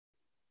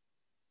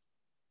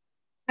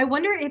I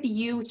wonder if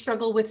you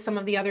struggle with some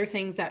of the other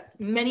things that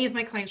many of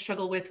my clients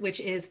struggle with, which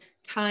is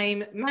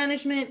time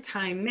management,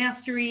 time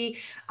mastery,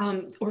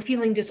 or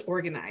feeling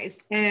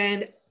disorganized.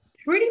 And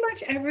pretty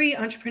much every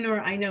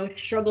entrepreneur I know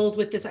struggles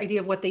with this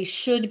idea of what they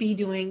should be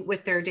doing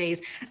with their days,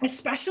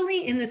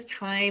 especially in this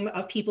time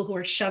of people who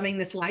are shoving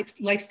this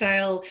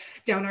lifestyle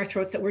down our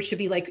throats that we should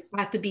be like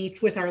at the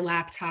beach with our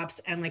laptops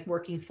and like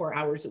working 4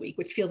 hours a week,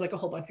 which feels like a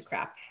whole bunch of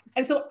crap.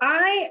 And so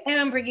I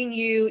am bringing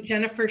you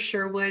Jennifer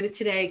Sherwood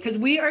today because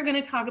we are going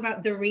to talk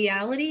about the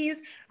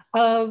realities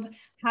of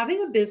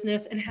having a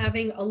business and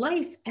having a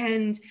life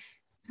and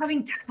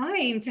having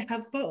time to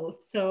have both.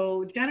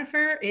 So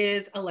Jennifer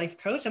is a life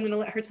coach. I'm going to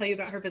let her tell you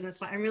about her business,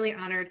 but I'm really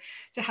honored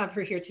to have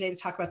her here today to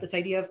talk about this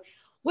idea of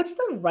what's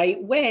the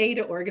right way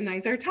to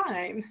organize our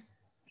time.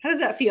 How does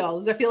that feel?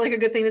 Does that feel like a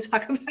good thing to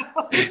talk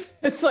about?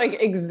 It's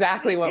like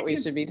exactly what we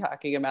should be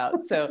talking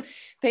about. So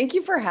thank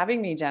you for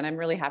having me, Jen. I'm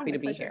really happy to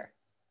be here.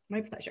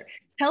 My pleasure.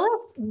 Tell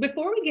us,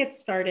 before we get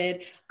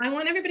started, I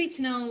want everybody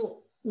to know,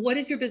 what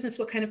is your business?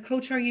 What kind of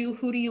coach are you?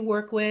 Who do you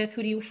work with?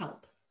 Who do you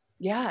help?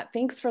 Yeah,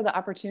 thanks for the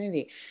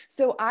opportunity.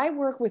 So I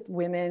work with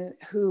women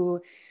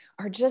who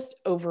are just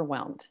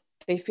overwhelmed.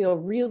 They feel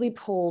really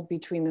pulled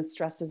between the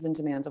stresses and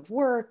demands of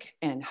work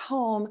and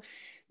home.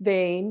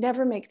 They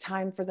never make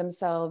time for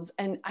themselves.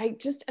 And I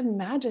just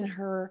imagine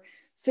her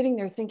sitting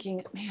there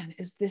thinking, man,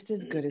 is this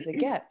as good as it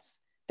gets?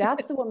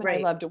 That's the woman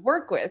Right. I love to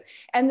work with.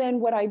 And then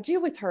what I do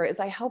with her is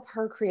I help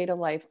her create a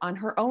life on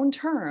her own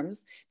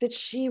terms that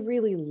she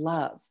really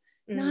loves,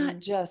 not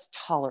just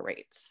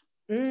tolerates.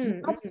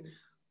 And that's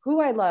who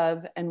I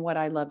love and what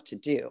I love to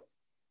do.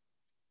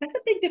 That's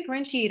a big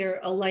differentiator,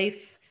 a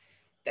life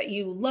that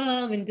you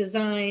love and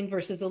design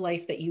versus a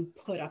life that you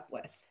put up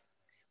with.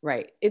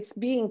 Right. It's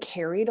being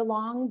carried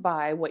along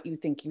by what you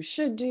think you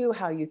should do,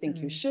 how you think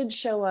you should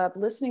show up,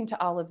 listening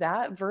to all of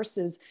that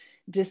versus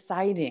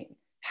deciding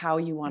how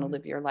you want to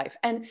live your life.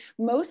 And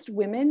most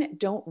women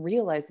don't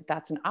realize that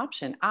that's an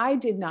option. I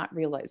did not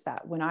realize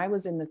that when I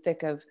was in the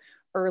thick of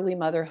early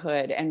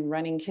motherhood and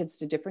running kids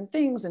to different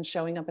things and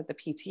showing up at the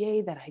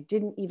PTA that I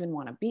didn't even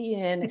want to be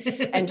in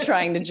and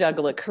trying to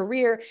juggle a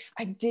career.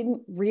 I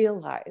didn't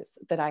realize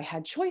that I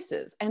had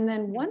choices. And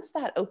then once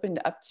that opened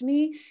up to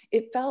me,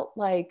 it felt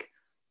like,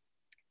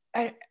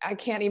 I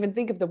can't even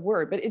think of the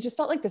word, but it just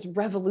felt like this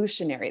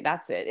revolutionary.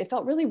 That's it. It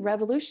felt really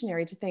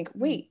revolutionary to think,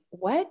 wait,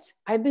 what?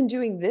 I've been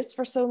doing this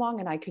for so long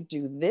and I could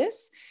do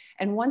this.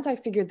 And once I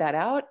figured that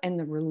out and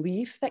the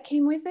relief that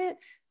came with it,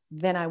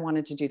 then I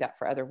wanted to do that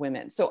for other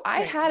women. So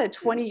I had a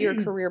 20-year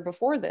career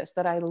before this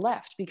that I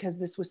left because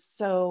this was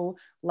so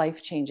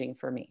life-changing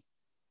for me.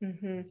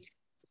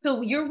 So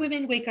your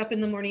women wake up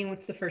in the morning,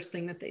 what's the first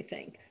thing that they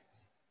think?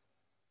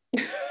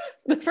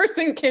 The first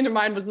thing that came to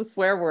mind was a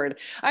swear word.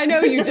 I know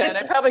you, Jen.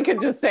 I probably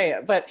could just say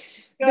it, but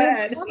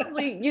they're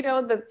probably,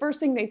 the first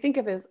thing they think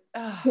of is,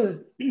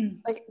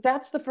 like,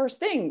 that's the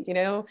first thing,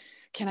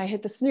 can I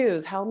hit the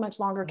snooze? How much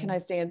longer can I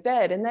stay in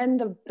bed? And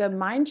then the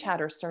mind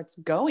chatter starts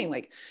going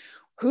like,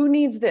 who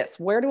needs this?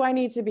 Where do I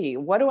need to be?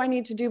 What do I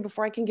need to do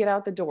before I can get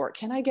out the door?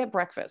 Can I get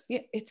breakfast?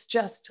 It's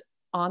just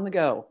on the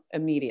go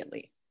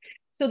immediately.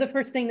 So the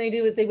first thing they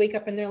do is they wake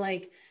up and they're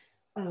like,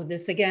 oh,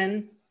 this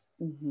again?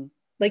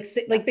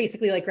 Like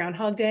basically like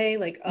Groundhog Day?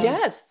 Like,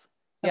 yes.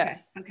 Okay.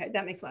 Yes. Okay.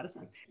 That makes a lot of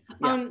sense.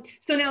 Yeah.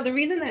 So now the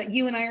reason that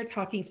you and I are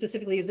talking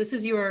specifically is this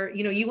is your,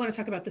 you want to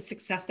talk about the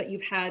success that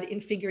you've had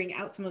in figuring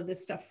out some of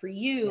this stuff for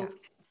you. Yeah.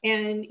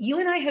 And you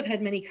and I have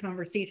had many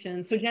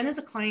conversations. So Jen is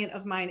a client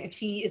of mine and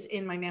she is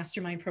in my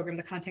mastermind program,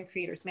 the Content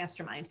Creators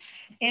Mastermind.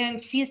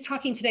 And she is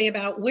talking today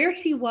about where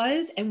she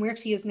was and where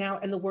she is now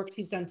and the work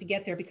she's done to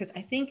get there, because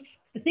I think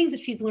the things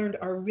that she's learned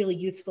are really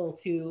useful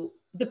to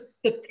the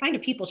kind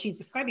of people she's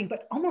describing,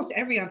 but almost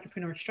every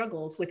entrepreneur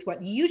struggles with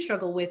what you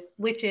struggle with,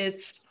 which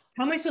is,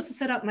 how am I supposed to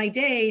set up my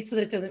day so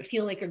that it doesn't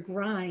feel like a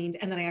grind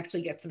and then I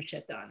actually get some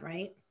shit done,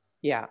 right?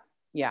 Yeah.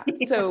 Yeah.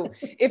 So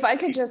if I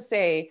could just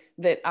say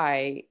that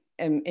I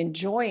am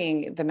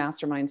enjoying the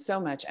mastermind so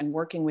much and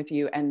working with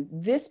you, and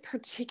this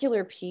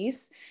particular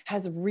piece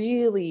has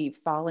really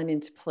fallen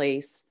into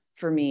place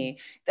for me,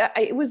 that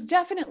it was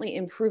definitely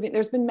improving.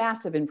 There's been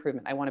massive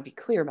improvement. I want to be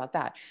clear about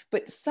that,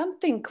 but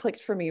something clicked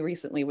for me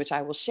recently, which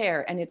I will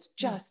share, and it's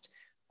just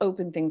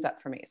opened things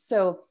up for me.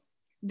 So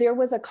there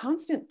was a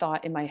constant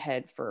thought in my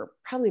head for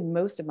probably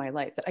most of my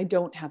life that I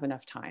don't have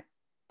enough time.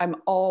 I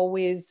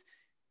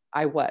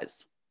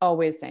was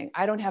always saying,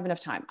 I don't have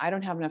enough time. I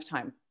don't have enough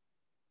time.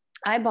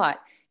 I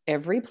bought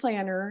every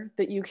planner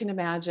that you can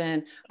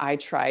imagine. I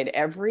tried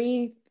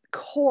every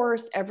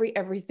course,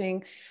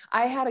 everything.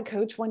 I had a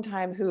coach one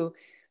time who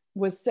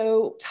was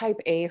so type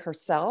A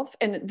herself.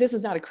 And this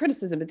is not a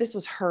criticism, but this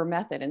was her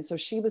method. And so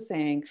she was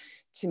saying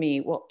to me,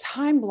 well,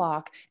 time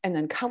block and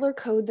then color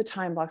code the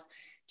time blocks.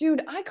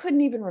 Dude, I couldn't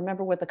even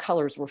remember what the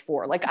colors were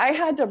for. Like I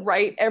had to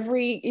write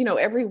every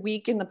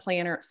week in the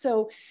planner.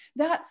 So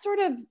that sort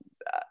of,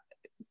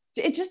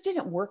 it just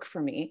didn't work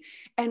for me.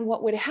 And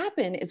what would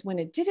happen is when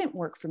it didn't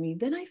work for me,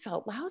 then I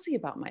felt lousy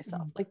about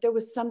myself. Like there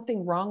was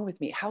something wrong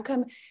with me. How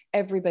come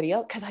everybody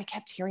else? Because I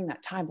kept hearing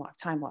that time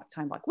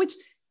block, which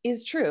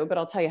is true, but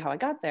I'll tell you how I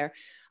got there.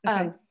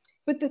 Okay.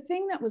 But the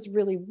thing that was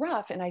really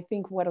rough, and I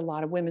think what a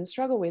lot of women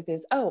struggle with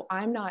is, oh,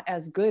 I'm not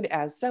as good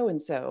as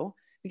so-and-so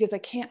because I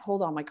can't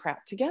hold all my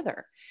crap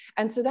together.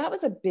 And so that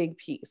was a big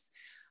piece.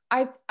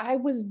 I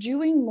was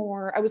doing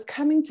more, I was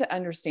coming to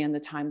understand the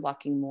time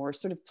blocking more,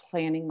 sort of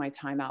planning my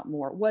time out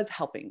more was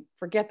helping.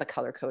 Forget the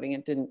color coding.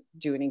 It didn't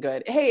do any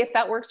good. Hey, if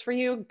that works for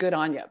you, good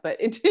on you, but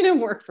it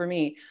didn't work for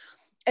me.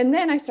 And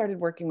then I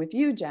started working with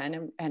you,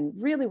 Jen, and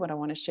really what I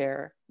want to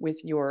share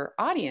with your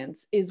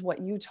audience is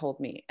what you told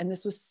me. And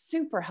this was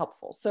super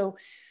helpful. So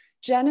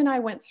Jen and I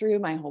went through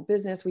my whole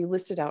business. We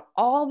listed out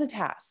all the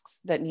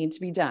tasks that need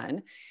to be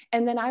done.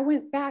 And then I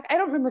went back. I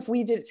don't remember if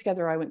we did it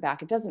together or I went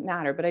back. It doesn't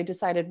matter, but I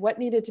decided what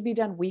needed to be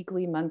done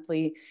weekly,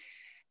 monthly.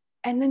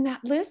 And then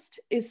that list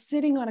is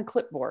sitting on a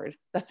clipboard.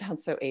 That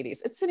sounds so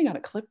 80s. It's sitting on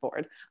a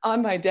clipboard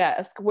on my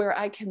desk where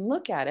I can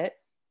look at it.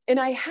 And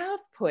I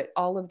have put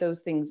all of those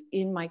things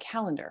in my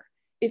calendar.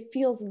 It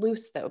feels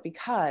loose though,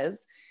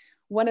 because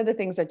one of the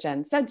things that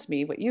Jen said to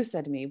me, what you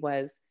said to me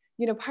was,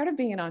 you know, part of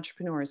being an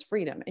entrepreneur is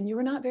freedom, and you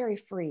were not very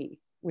free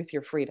with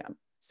your freedom.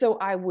 So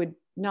I would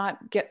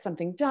not get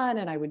something done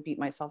and I would beat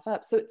myself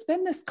up. So it's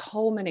been this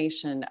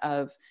culmination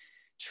of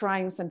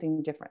trying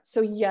something different.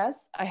 So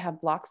yes, I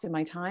have blocks in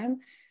my time.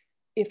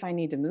 If I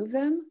need to move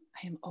them,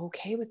 I am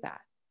okay with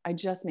that. I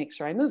just make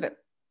sure I move it.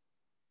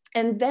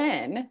 And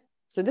then,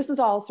 so this is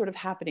all sort of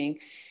happening.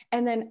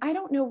 And then I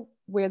don't know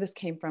where this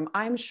came from.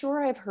 I'm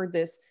sure I've heard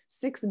this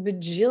 6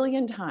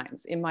 bajillion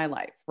times in my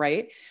life,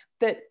 right?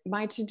 That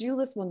my to-do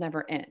list will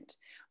never end.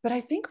 But I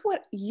think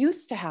what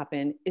used to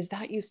happen is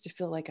that used to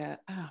feel like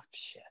oh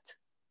shit.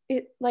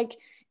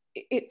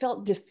 It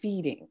felt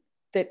defeating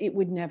that it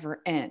would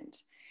never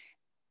end.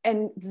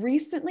 And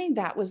recently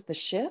that was the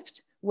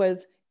shift,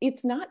 was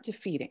it's not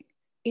defeating,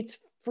 it's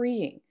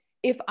freeing.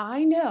 If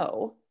I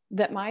know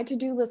that my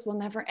to-do list will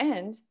never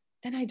end,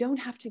 then I don't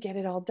have to get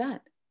it all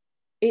done.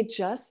 It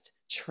just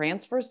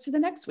transfers to the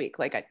next week.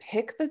 Like I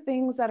pick the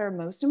things that are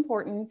most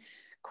important,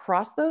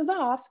 cross those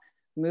off,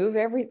 move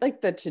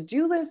like the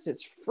to-do list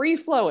is free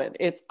flowing.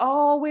 It's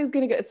always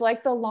going to go. It's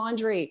like the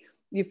laundry.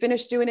 You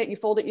finish doing it, you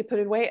fold it, you put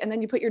it away, and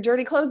then you put your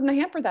dirty clothes in the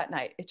hamper that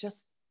night. You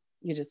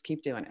just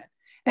keep doing it.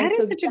 That And is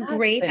so such a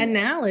great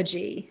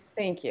analogy.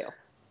 Thank you.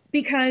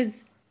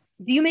 Because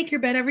do you make your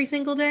bed every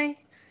single day?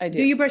 I do.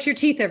 Do you brush your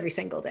teeth every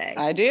single day?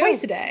 I do.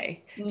 Twice a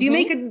day. Mm-hmm.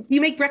 Do you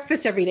make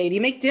breakfast every day? Do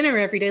you make dinner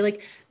every day?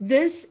 Like,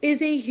 this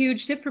is a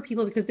huge shift for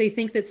people because they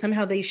think that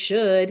somehow they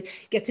should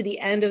get to the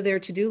end of their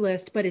to-do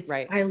list, but it's,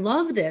 right. I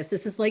love this.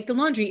 This is like the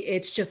laundry.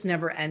 It's just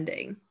never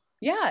ending.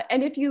 Yeah.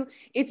 And if you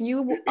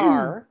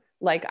are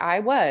like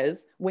I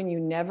was, when you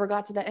never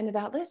got to the end of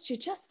that list, you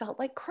just felt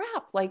like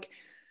crap. Like,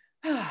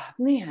 oh,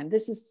 man,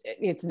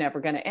 it's never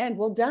going to end.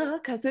 Well, duh,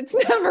 because it's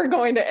never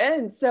going to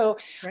end. So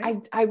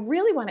right. I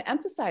really want to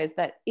emphasize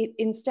that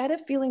instead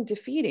of feeling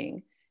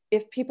defeating,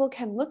 if people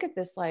can look at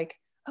this like,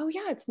 oh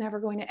yeah, it's never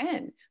going to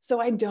end. So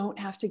I don't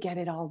have to get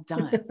it all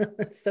done.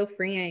 It's so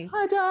freeing.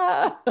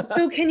 Ta-da!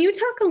 So can you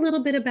talk a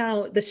little bit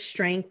about the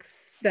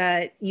strengths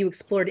that you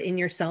explored in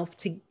yourself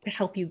to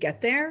help you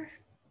get there?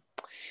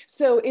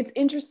 So it's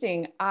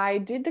interesting. I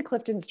did the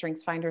Clifton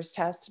Strengths Finders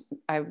test.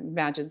 I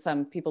imagine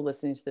some people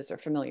listening to this are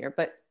familiar,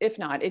 but if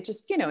not, it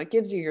just, it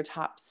gives you your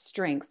top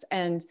strengths.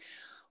 And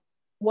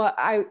what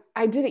I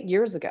did it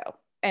years ago.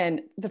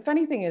 And the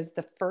funny thing is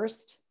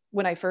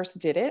when I first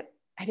did it,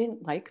 I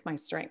didn't like my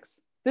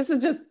strengths.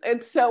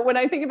 So when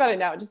I think about it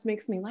now, it just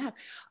makes me laugh.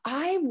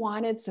 I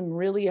wanted some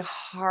really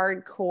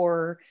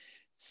hardcore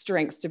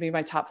strengths to be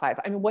my top 5.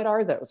 I mean, what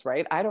are those,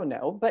 right? I don't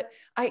know, but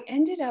I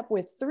ended up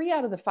with 3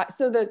 out of the 5.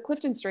 So the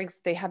Clifton strengths,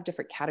 they have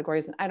different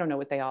categories and I don't know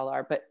what they all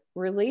are, but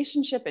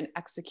relationship and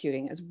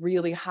executing is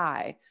really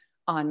high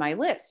on my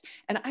list.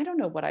 And I don't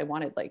know what I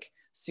wanted, like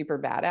super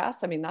badass.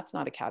 I mean, that's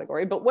not a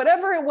category, but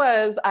whatever it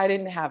was, I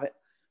didn't have it.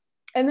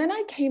 And then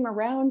I came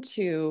around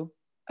to,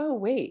 oh,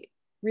 wait,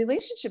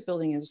 relationship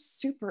building is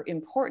super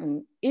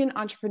important in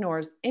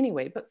entrepreneurs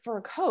anyway, but for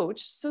a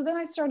coach. So then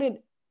I started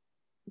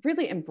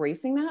really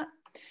embracing that.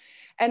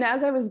 And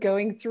as I was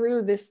going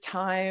through this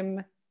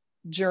time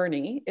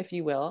journey, if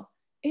you will,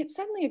 it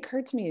suddenly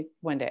occurred to me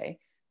one day,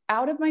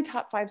 out of my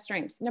top 5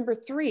 strengths, number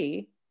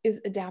 3 is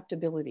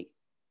adaptability.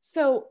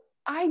 So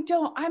I'm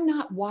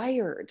not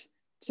wired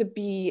to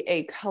be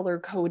a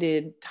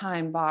color-coded,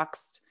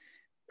 time-boxed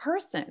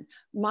person.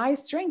 My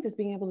strength is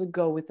being able to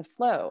go with the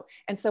flow.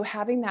 And so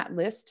having that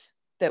list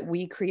that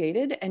we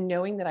created and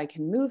knowing that I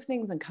can move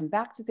things and come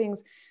back to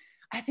things,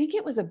 I think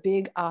it was a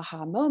big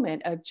aha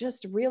moment of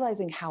just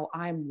realizing how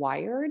I'm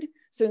wired.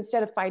 So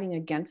instead of fighting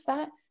against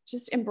that,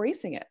 just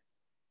embracing it.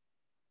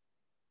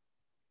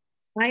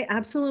 I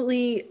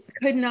absolutely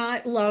could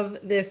not love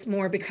this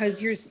more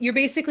because you're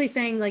basically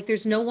saying like,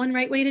 there's no one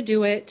right way to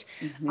do it.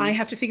 Mm-hmm. I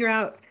have to figure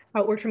out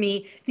how it worked for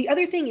me. The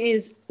other thing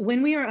is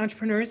when we are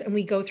entrepreneurs and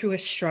we go through a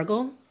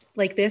struggle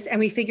like this and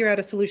we figure out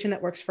a solution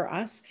that works for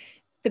us,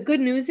 the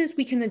good news is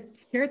we can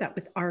share that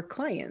with our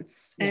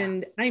clients. Yeah.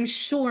 And I'm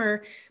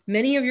sure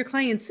many of your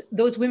clients,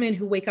 those women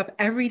who wake up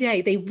every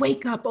day, they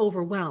wake up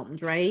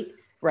overwhelmed, right?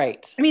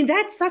 Right. I mean,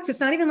 that sucks. It's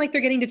not even like they're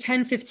getting to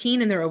 10,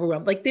 15 and they're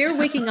overwhelmed. Like they're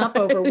waking up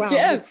overwhelmed.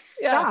 Yes.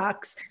 It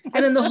sucks.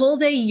 And then the whole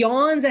day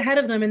yawns ahead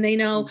of them and they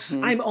know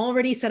I'm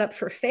already set up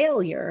for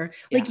failure.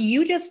 Like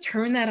you just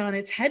turn that on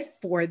its head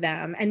for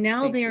them. And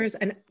now there's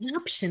an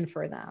option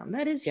for them.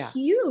 That is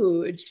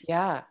huge.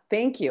 Yeah.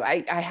 Thank you.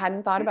 I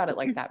hadn't thought about it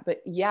like that,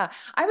 but yeah,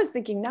 I was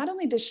thinking not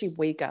only does she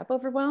wake up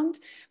overwhelmed,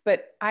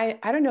 but I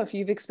don't know if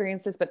you've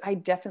experienced this, but I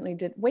definitely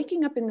did,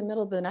 waking up in the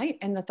middle of the night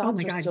and the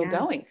thoughts are still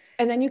going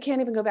and then you can't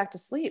even go back to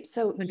sleep.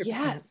 So 100%.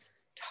 Yes,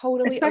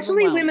 totally.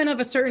 Especially women of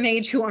a certain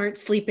age who aren't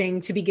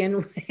sleeping to begin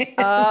with.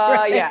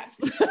 Right? Yes.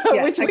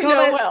 Which we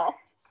know well.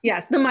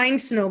 Yes. The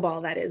mind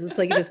snowball, that is. It's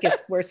like, it just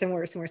gets worse and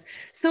worse and worse.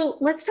 So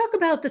let's talk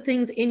about the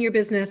things in your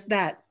business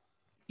that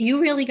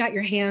you really got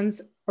your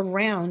hands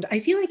around. I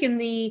feel like in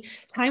the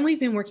time we've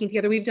been working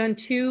together,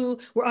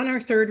 we're on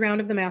our third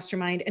round of the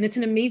Mastermind, and it's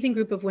an amazing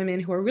group of women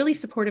who are really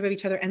supportive of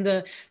each other. And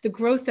the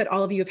growth that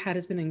all of you have had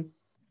has been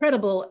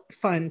incredible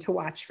fun to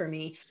watch for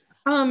me.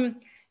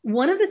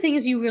 One of the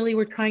things you really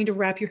were trying to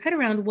wrap your head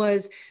around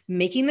was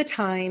making the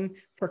time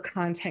for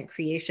content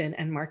creation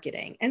and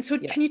marketing. And so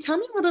can you tell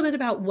me a little bit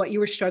about what you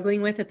were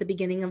struggling with at the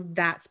beginning of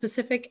that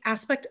specific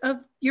aspect of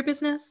your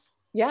business?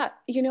 Yeah.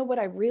 You know what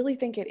I really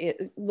think it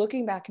is,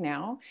 looking back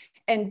now,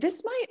 and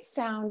this might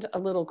sound a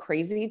little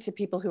crazy to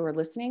people who are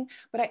listening,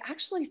 but I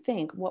actually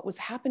think what was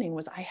happening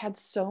was I had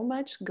so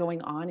much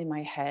going on in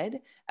my head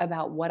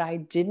about what I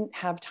didn't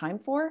have time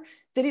for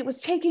that it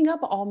was taking up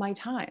all my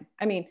time.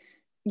 I mean,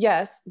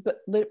 yes,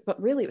 but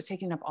really it was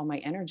taking up all my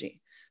energy.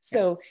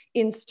 So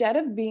instead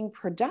of being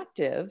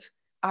productive,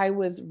 I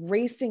was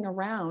racing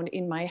around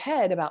in my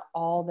head about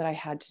all that I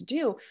had to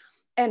do.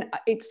 And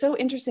it's so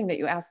interesting that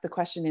you asked the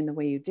question in the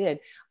way you did.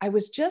 I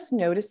was just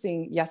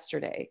noticing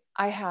yesterday,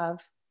 I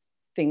have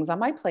things on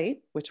my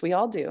plate, which we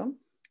all do.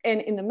 And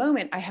in the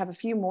moment, I have a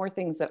few more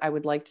things that I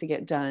would like to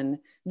get done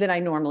than I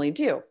normally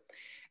do.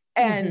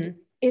 And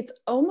it's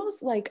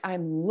almost like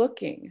I'm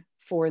looking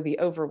for the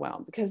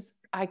overwhelm because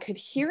I could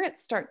hear it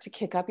start to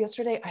kick up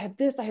yesterday. I have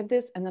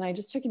this. And then I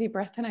just took a deep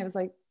breath and I was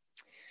like,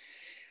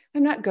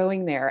 I'm not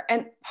going there.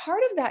 And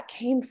part of that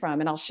came from,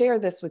 and I'll share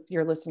this with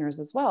your listeners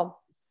as well.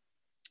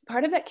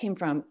 Part of that came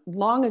from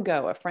long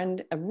ago,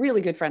 a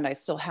really good friend I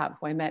still have,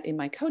 who I met in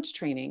my coach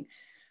training,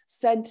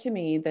 said to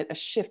me that a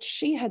shift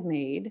she had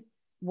made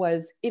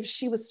was if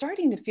she was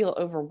starting to feel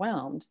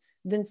overwhelmed,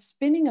 then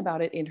spinning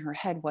about it in her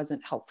head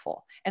wasn't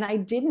helpful. And I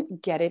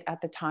didn't get it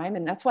at the time.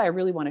 And that's why I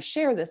really want to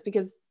share this,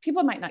 because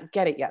people might not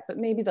get it yet, but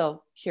maybe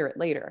they'll hear it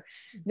later.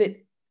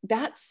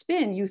 That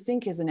spin you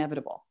think is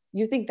inevitable.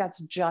 You think that's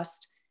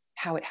just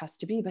how it has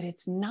to be, but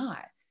it's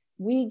not.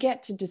 We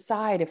get to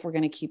decide if we're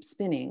going to keep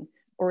spinning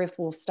or if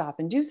we'll stop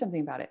and do something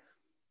about it.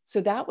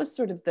 So that was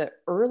sort of the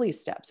early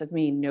steps of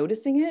me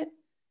noticing it,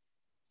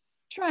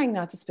 trying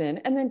not to spin,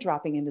 and then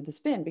dropping into the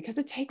spin because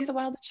it takes a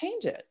while to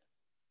change it.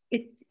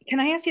 Can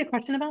I ask you a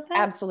question about that?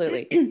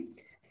 Absolutely.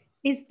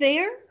 Is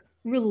there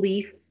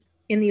relief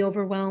in the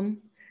overwhelm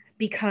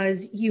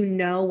because you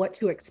know what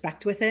to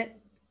expect with it?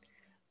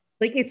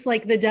 Like, it's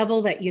like the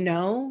devil that you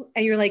know,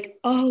 and you're like,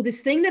 oh,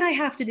 this thing that I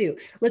have to do.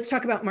 Let's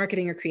talk about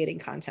marketing or creating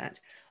content.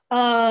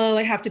 Oh,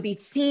 I have to be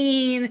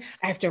seen.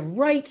 I have to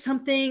write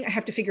something. I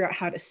have to figure out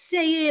how to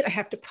say it. I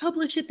have to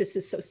publish it. This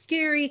is so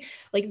scary.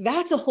 Like,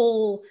 that's a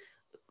whole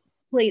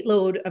plate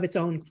load of its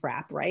own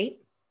crap, right?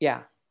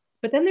 Yeah.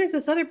 But then there's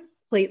this other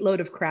plate load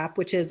of crap,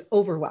 which is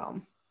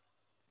overwhelm.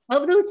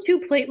 Of those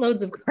two plate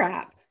loads of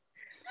crap,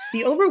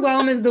 the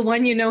overwhelm is the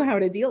one you know how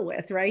to deal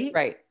with, right?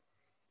 Right.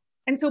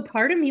 And so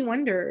part of me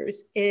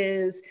wonders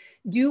is,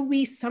 do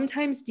we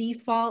sometimes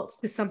default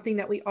to something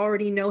that we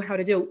already know how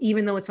to do,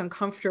 even though it's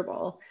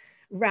uncomfortable,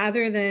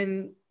 rather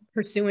than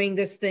pursuing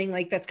this thing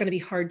like that's going to be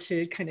hard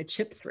to kind of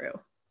chip through?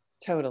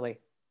 Totally.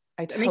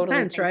 I totally makes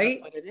sense, think right?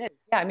 That's what it is.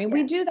 Yeah. I mean,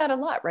 we do that a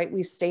lot, right?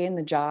 We stay in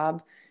the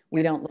job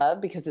we don't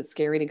love because it's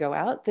scary to go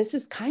out. This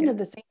is kind of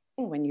the same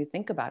thing when you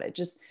think about it.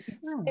 Just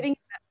sitting,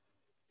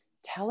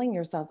 telling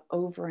yourself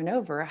over and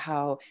over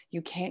how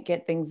you can't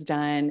get things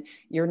done.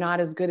 You're not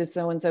as good as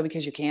so-and-so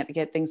because you can't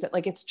get things that,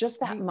 like, it's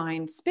just that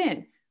mind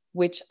spin,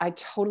 which I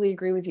totally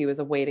agree with you is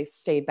a way to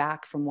stay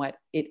back from what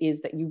it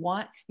is that you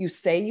want, you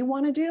say you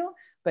want to do,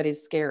 but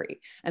is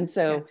scary. And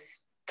so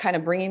kind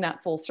of bringing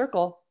that full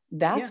circle,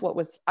 that's what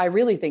was, I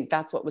really think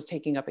that's what was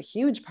taking up a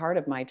huge part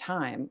of my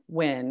time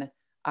when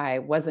I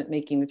wasn't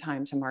making the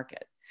time to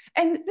market.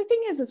 And the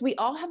thing is we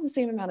all have the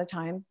same amount of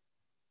time.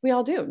 We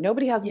all do.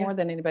 Nobody has more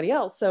than anybody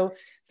else. So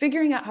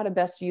figuring out how to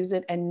best use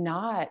it and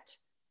not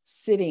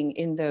sitting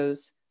in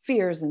those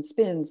fears and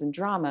spins and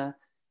drama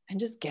and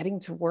just getting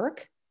to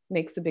work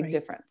makes a big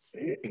difference.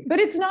 But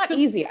it's not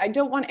easy. I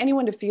don't want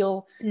anyone to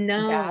feel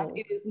bad.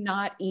 It is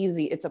not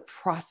easy. It's a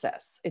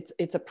process.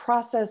 It's a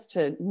process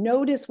to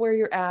notice where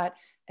you're at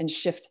and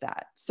shift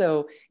that.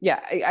 So yeah,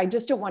 I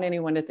just don't want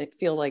anyone to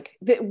feel like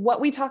that what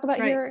we talk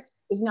about here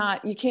is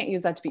not, you can't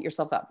use that to beat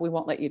yourself up. We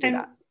won't let you do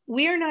that.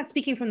 We are not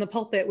speaking from the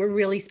pulpit. We're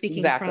really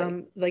speaking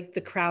from like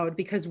the crowd,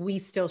 because we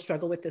still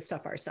struggle with this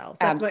stuff ourselves.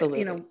 That's what,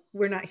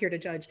 we're not here to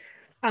judge.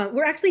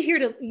 We're actually here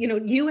to,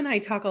 you and I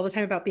talk all the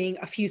time about being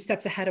a few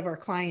steps ahead of our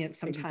clients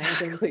sometimes.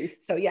 Exactly. And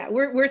so, yeah,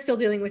 we're still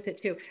dealing with it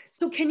too.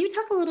 So can you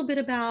talk a little bit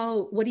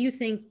about what do you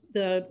think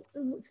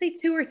say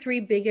 2 or 3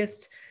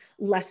 biggest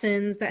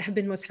lessons that have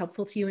been most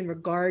helpful to you in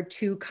regard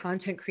to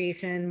content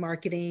creation,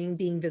 marketing,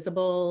 being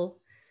visible?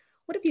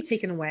 What have you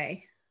taken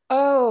away?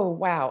 Oh,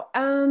 wow.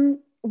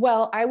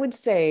 Well, I would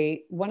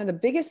say one of the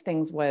biggest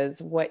things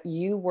was what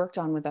you worked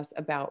on with us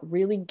about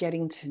really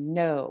getting to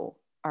know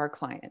our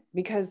client,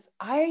 because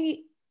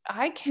I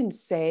can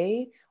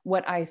say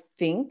what I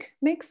think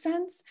makes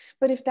sense,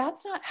 but if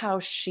that's not how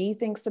she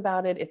thinks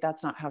about it, if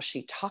that's not how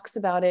she talks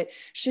about it,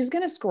 she's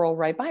going to scroll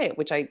right by it,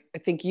 which I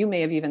think you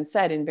may have even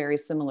said in very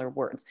similar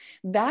words.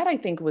 That I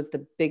think was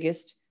the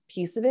biggest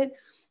piece of it.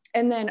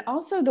 And then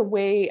also the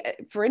way,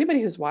 for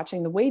anybody who's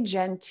watching, the way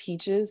Jen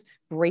teaches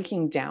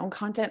breaking down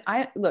content.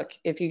 Look,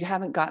 if you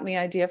haven't gotten the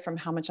idea from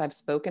how much I've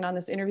spoken on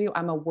this interview,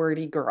 I'm a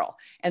wordy girl,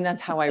 and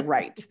that's how I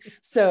write.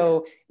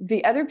 So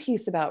the other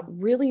piece about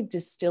really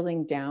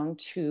distilling down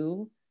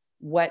to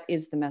what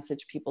is the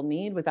message people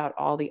need without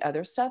all the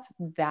other stuff,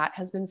 that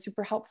has been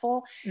super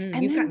helpful.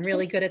 And You've then gotten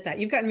really good at that.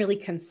 You've gotten really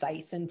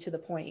concise and to the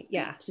point.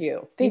 Yeah. Thank you.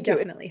 You Thank you. It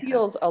definitely have.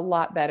 feels a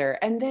lot better.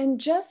 And then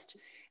just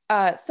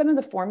some of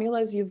the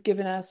formulas you've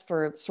given us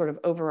for sort of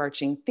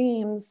overarching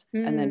themes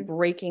and then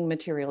breaking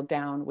material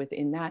down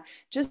within that,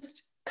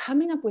 just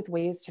coming up with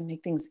ways to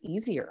make things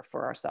easier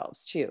for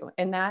ourselves too.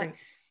 And that, Right.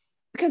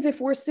 because if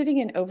we're sitting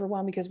in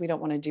overwhelm because we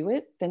don't want to do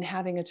it, then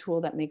having a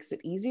tool that makes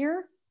it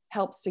easier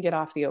helps to get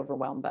off the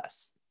overwhelm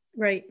bus.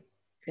 Right.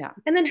 Yeah.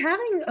 And then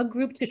having a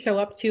group to show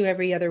up to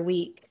every other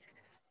week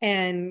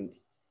and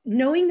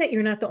knowing that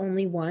you're not the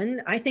only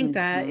one, I think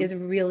that is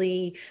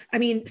really, I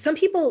mean, some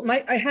people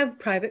I have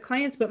private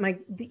clients, but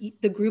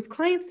the group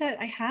clients that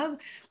I have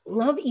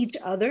love each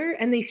other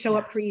and they show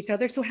up for each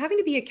other. So having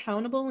to be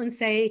accountable and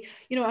say,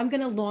 I'm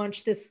going to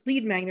launch this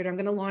lead magnet, or I'm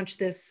going to launch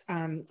this,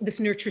 this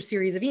nurture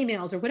series of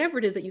emails or whatever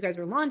it is that you guys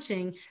are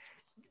launching,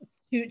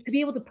 to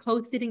be able to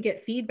post it and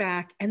get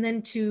feedback, and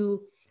then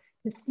to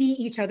see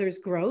each other's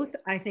growth.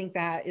 I think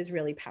that is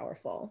really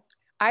powerful.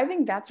 I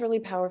think that's really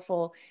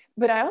powerful.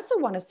 But I also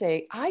want to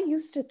say, I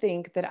used to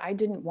think that I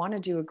didn't want to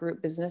do a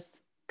group business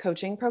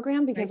coaching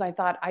program because I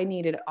thought I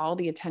needed all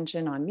the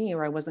attention on me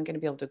or I wasn't going to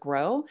be able to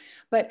grow.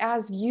 But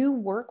as you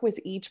work with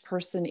each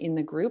person in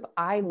the group,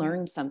 I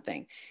learned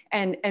something.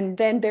 And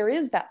then there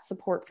is that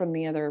support from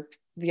the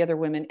other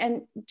women.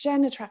 And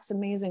Jen attracts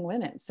amazing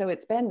women. So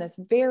it's been this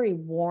very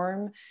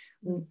warm,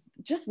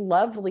 just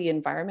lovely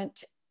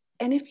environment.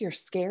 And if you're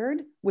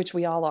scared, which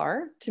we all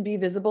are, to be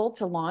visible,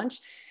 to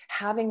launch,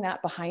 having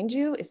that behind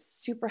you is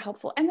super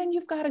helpful. And then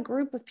you've got a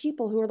group of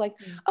people who are like,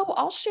 oh,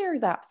 I'll share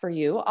that for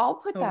you. I'll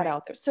put that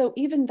out there. So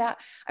even that,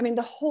 I mean,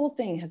 the whole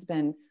thing has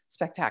been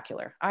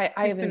spectacular. I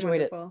have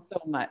enjoyed it so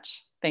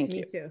much. Thank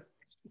you. Me too.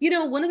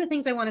 One of the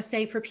things I want to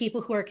say for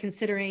people who are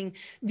considering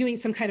doing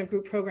some kind of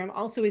group program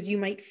also is you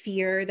might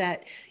fear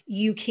that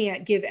you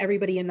can't give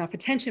everybody enough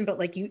attention. But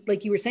like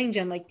you were saying,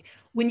 Jen, like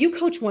when you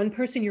coach one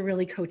person, you're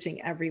really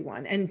coaching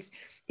everyone. And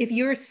if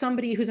you're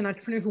somebody who's an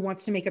entrepreneur who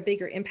wants to make a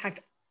bigger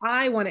impact,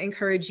 I want to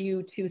encourage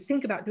you to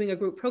think about doing a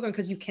group program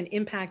because you can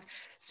impact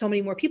so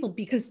many more people.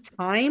 Because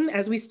time,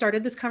 as we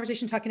started this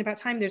conversation talking about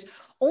time, there's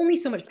only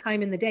so much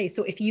time in the day.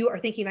 So if you are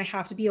thinking I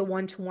have to be a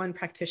one-to-one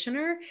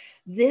practitioner,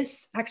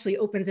 this actually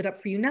opens it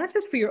up for you, not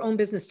just for your own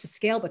business to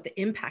scale, but the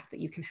impact that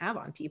you can have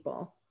on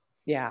people.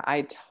 Yeah,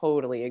 I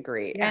totally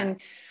agree. Yeah.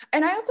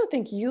 And I also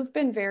think you've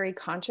been very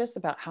conscious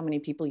about how many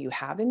people you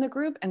have in the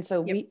group. And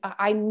so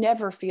I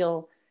never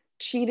feel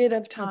cheated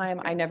of time.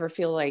 I never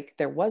feel like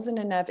there wasn't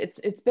enough.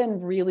 It's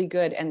been really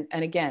good. And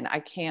again, I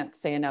can't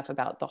say enough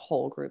about the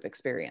whole group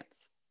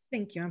experience.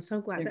 Thank you. I'm so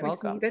glad. You're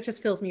welcome. That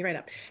just fills me right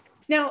up.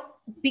 Now,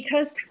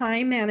 because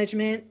time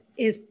management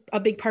is a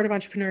big part of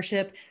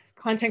entrepreneurship,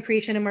 content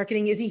creation and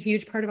marketing is a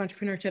huge part of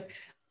entrepreneurship.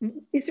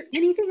 Is there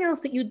anything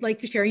else that you'd like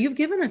to share? You've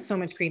given us so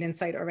much great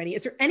insight already.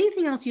 Is there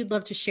anything else you'd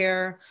love to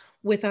share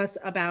with us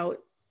about,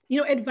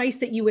 advice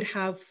that you would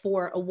have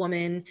for a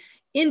woman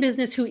in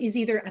business who is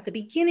either at the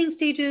beginning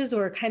stages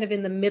or kind of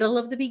in the middle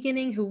of the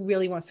beginning who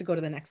really wants to go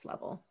to the next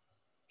level?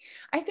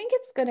 I think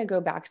it's going to go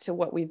back to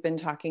what we've been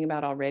talking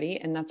about already,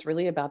 and that's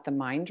really about the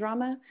mind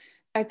drama.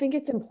 I think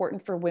it's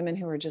important for women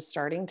who are just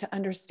starting to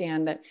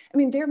understand that, I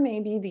mean, there may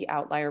be the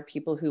outlier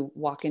people who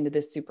walk into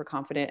this super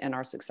confident and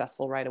are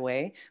successful right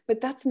away,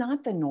 but that's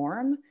not the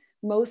norm.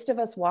 Most of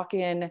us walk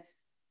in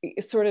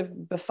sort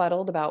of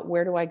befuddled about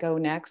where do I go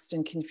next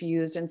and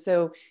confused. And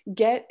so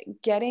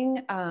getting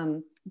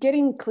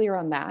clear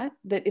on that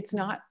it's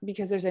not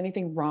because there's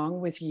anything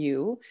wrong with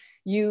you.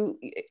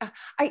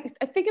 I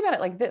think about it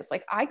like this,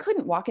 like I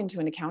couldn't walk into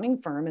an accounting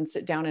firm and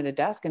sit down at a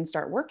desk and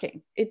start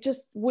working. It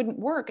just wouldn't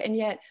work. And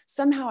yet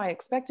somehow I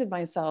expected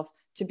myself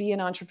to be an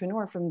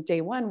entrepreneur from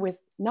day one with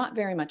not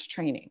very much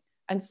training.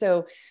 And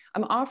so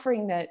I'm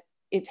offering that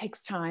it takes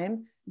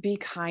time. Be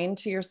kind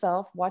to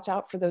yourself. Watch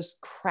out for those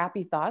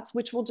crappy thoughts,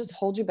 which will just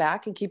hold you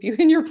back and keep you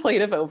in your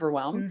plate of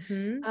overwhelm.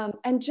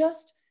 And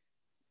just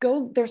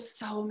go. There's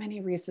so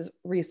many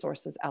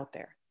resources out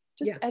there.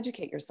 Just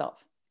educate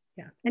yourself.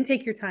 Yeah. And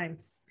take your time.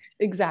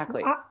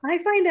 Exactly. I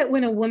find that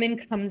when a woman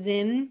comes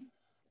in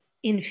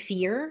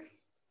fear,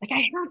 like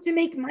I have to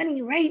make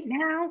money right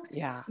now.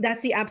 Yeah.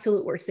 That's the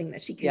absolute worst thing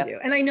that she can do.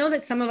 And I know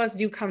that some of us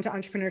do come to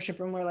entrepreneurship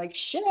when we're like,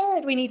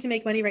 shit, we need to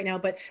make money right now.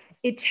 But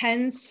it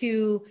tends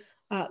to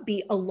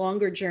be a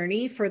longer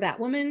journey for that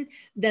woman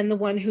than the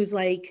one who's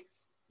like,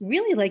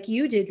 really like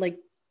you did, like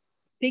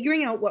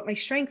figuring out what my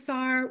strengths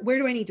are, where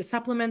do I need to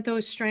supplement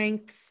those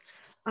strengths,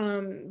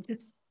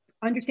 just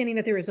understanding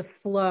that there is a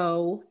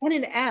flow and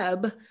an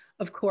ebb,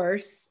 of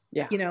course,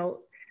 Yeah. you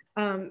know,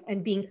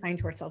 and being kind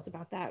to ourselves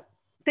about that.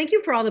 Thank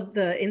you for all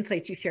the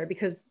insights you shared,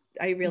 because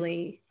I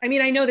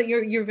mean, I know that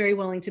you're very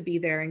willing to be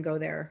there and go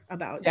there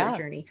about your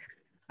journey.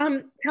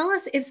 Tell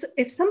us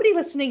if somebody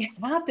listening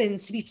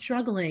happens to be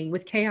struggling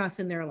with chaos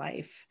in their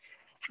life,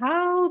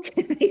 how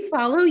can they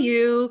follow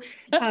you?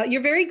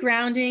 You're very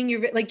grounding.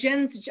 You're like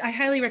Jen's. I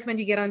highly recommend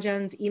you get on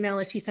Jen's email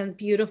list. She sends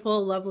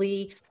beautiful,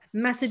 lovely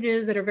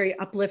messages that are very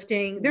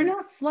uplifting. They're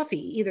not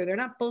fluffy either. They're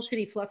not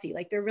bullshitty fluffy.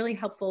 Like they're really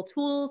helpful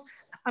tools.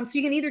 So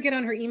you can either get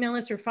on her email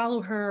list or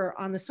follow her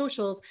on the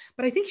socials.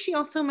 But I think she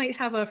also might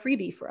have a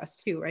freebie for us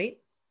too, right?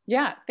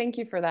 Yeah. Thank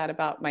you for that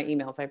about my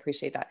emails. I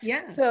appreciate that.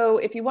 Yeah. So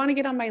if you want to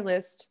get on my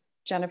list,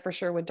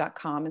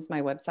 jennifersherwood.com is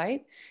my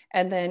website.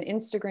 And then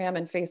Instagram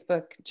and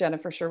Facebook,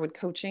 Jennifer Sherwood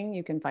Coaching,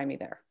 you can find me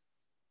there.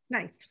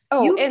 Nice.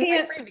 Oh, you and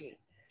can't... my freebie.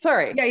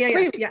 Sorry. Yeah.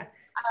 Freebie. Yeah.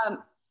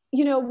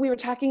 You know, we were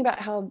talking about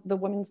how the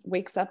woman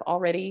wakes up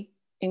already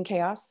in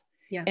chaos.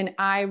 Yes. And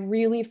I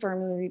really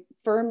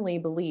firmly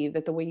believe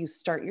that the way you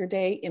start your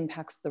day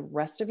impacts the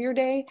rest of your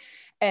day.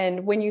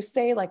 And when you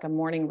say like a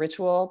morning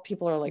ritual,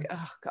 people are like,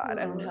 oh God,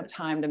 I don't have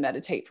time to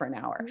meditate for an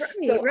hour.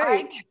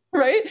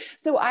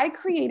 So I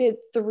created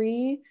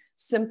 3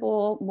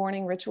 simple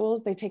morning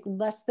rituals. They take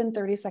less than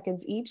 30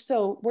 seconds each.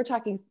 So we're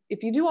talking,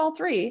 if you do all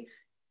 3,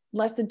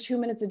 less than 2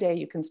 minutes a day,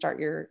 you can start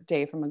your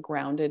day from a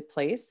grounded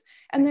place,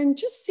 and then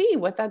just see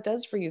what that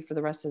does for you for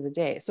the rest of the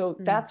day. So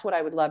that's what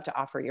I would love to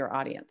offer your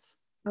audience.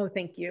 Oh,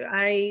 thank you.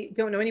 I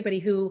don't know anybody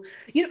who,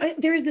 you know,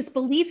 there is this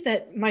belief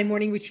that my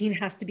morning routine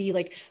has to be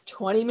like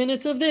 20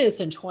 minutes of this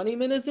and 20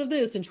 minutes of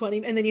this and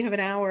and then you have an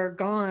hour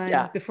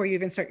gone before you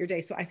even start your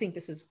day. So I think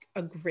this is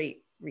a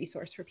great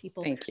resource for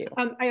people. Thank you.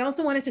 I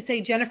also wanted to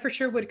say Jennifer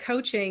Sherwood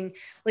Coaching,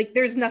 like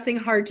there's nothing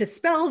hard to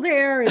spell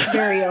there. It's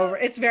very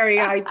it's very,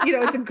 you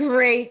know, it's a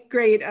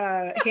great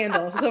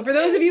handle. So for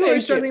those of you who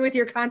are struggling with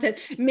your content,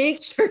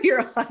 make sure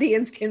your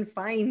audience can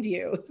find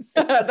you.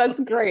 So that's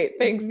great.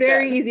 Thanks,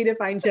 very Jen. easy to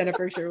find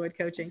Jennifer Sherwood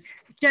Coaching.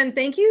 Jen,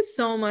 thank you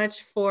so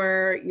much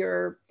for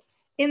your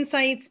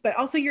insights, but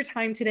also your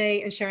time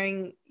today and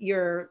sharing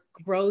your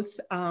growth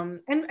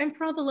and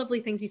for all the lovely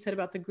things you said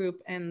about the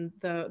group and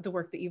the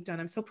work that you've done.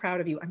 I'm so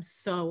proud of you. I'm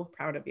so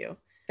proud of you.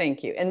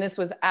 Thank you. And this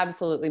was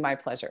absolutely my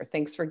pleasure.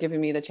 Thanks for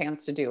giving me the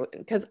chance to do it,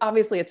 because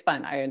obviously it's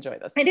fun. I enjoy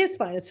this. It is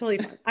fun. It's totally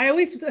fun. I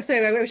always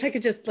say, I wish I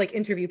could just like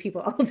interview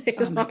people all day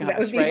long. Gosh, that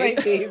would be my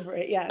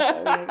favorite.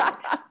 Yeah.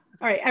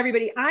 All right,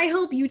 everybody. I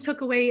hope you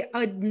took away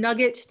a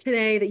nugget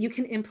today that you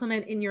can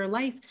implement in your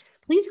life.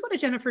 Please go to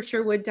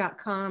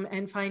jennifersherwood.com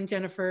and find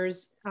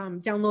Jennifer's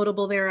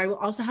downloadable there. I will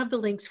also have the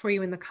links for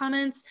you in the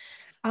comments.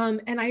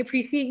 And I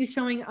appreciate you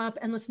showing up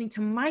and listening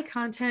to my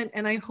content.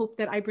 And I hope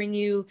that I bring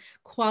you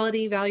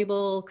quality,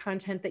 valuable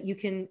content that you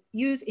can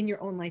use in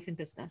your own life and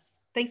business.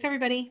 Thanks,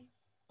 everybody.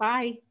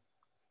 Bye.